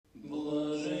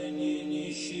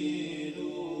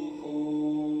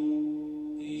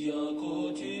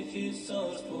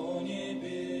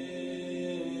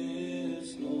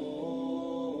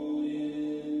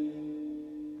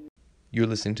You're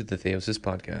listening to the Theosis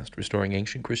Podcast, restoring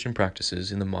ancient Christian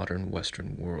practices in the modern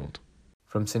Western world.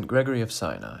 From St. Gregory of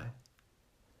Sinai.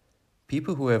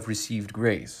 People who have received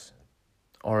grace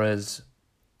are as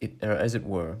it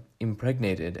were,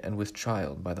 impregnated and with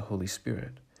child by the Holy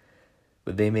Spirit.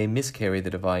 But they may miscarry the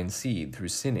divine seed through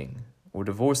sinning, or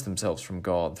divorce themselves from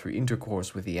God through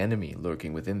intercourse with the enemy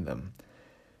lurking within them.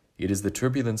 It is the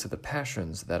turbulence of the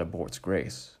passions that aborts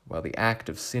grace, while the act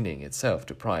of sinning itself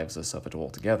deprives us of it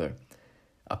altogether.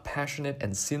 A passionate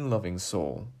and sin-loving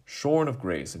soul, shorn of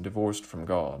grace and divorced from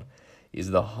God, is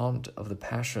the haunt of the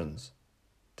passions,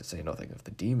 to say nothing of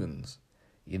the demons,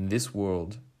 in this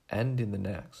world and in the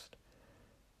next.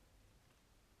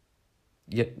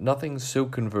 Yet nothing so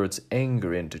converts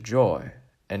anger into joy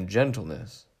and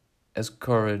gentleness as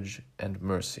courage and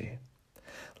mercy.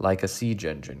 Like a siege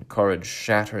engine, courage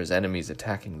shatters enemies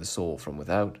attacking the soul from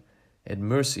without, and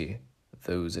mercy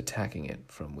those attacking it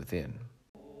from within.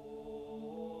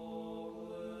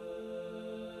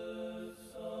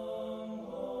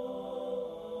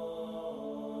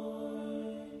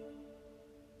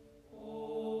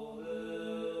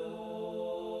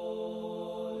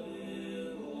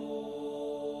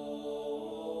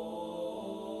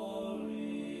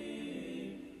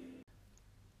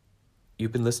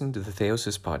 You've been listening to the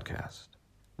Theosis Podcast,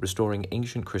 restoring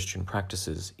ancient Christian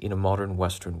practices in a modern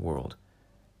Western world.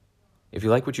 If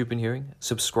you like what you've been hearing,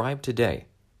 subscribe today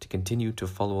to continue to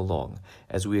follow along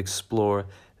as we explore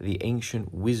the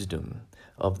ancient wisdom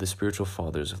of the spiritual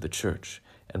fathers of the Church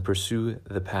and pursue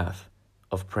the path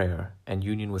of prayer and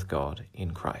union with God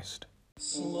in Christ.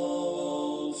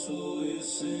 Slava Otcu i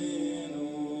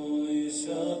Synu i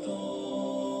Svatому